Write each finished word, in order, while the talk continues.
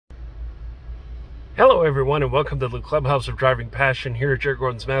Hello everyone and welcome to the Clubhouse of Driving Passion here at Gerry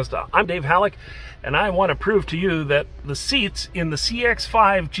Mazda. I'm Dave Hallock and I want to prove to you that the seats in the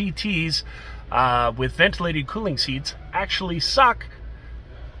CX-5 GTs with ventilated cooling seats actually suck.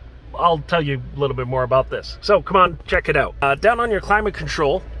 I'll tell you a little bit more about this. So come on, check it out. Down on your climate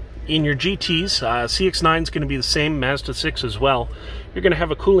control in your GTs, CX-9 is going to be the same, Mazda 6 as well. You're going to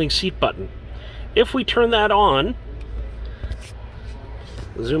have a cooling seat button. If we turn that on,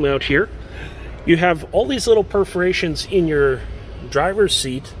 zoom out here, you have all these little perforations in your driver's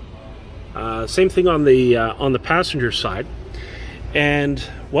seat. Same thing on the passenger side. And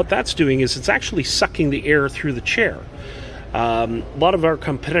what that's doing is it's actually sucking the air through the chair. A lot of our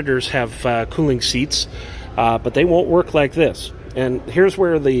competitors have cooling seats, but they won't work like this. And here's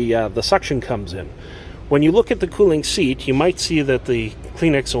where the suction comes in. When you look at the cooling seat, you might see that the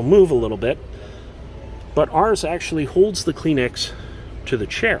Kleenex will move a little bit, but ours actually holds the Kleenex to the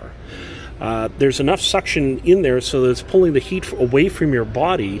chair. There's enough suction in there so that it's pulling the heat away from your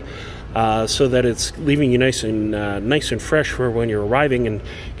body, so that it's leaving you nice and fresh for when you're arriving. And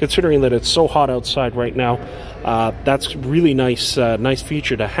considering that it's so hot outside right now, that's really nice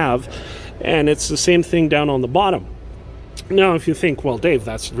feature to have. And it's the same thing down on the bottom. Now, if you think, well, Dave,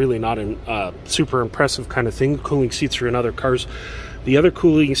 that's really not a super impressive kind of thing. Cooling seats are in other cars. The other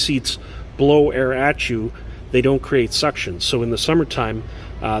cooling seats blow air at you. They don't create suction. So in the summertime,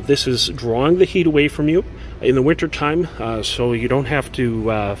 this is drawing the heat away from you. In the wintertime, so you don't have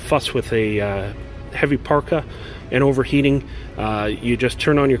to fuss with a heavy parka and overheating. You just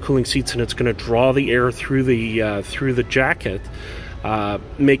turn on your cooling seats and it's going to draw the air through the jacket,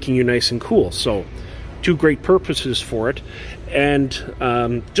 making you nice and cool. So two great purposes for it. And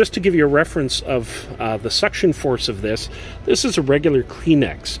just to give you a reference of the suction force of this is a regular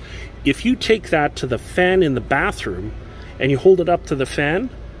Kleenex. If you take that to the fan in the bathroom and you hold it up to the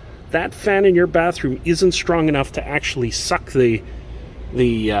fan, that fan in your bathroom isn't strong enough to actually suck the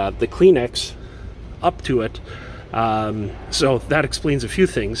Kleenex up to it. So that explains a few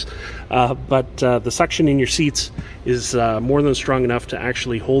things. But the suction in your seats is more than strong enough to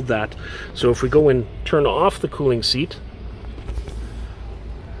actually hold that. So if we go and turn off the cooling seat,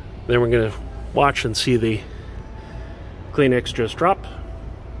 then we're going to watch and see the Kleenex just drop.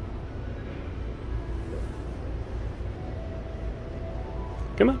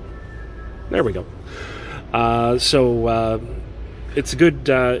 Come on. There we go. It's good.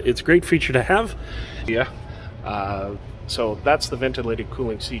 It's a great feature to have. Yeah. So that's the ventilated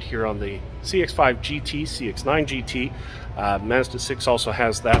cooling seat here on the CX-5 GT, CX-9 GT. Mazda 6 also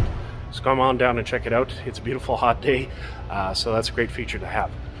has that. So come on down and check it out. It's a beautiful hot day. So that's a great feature to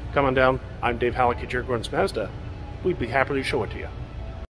have. Come on down. I'm Dave Hallock at Gerry Mazda. We'd be happy to show it to you.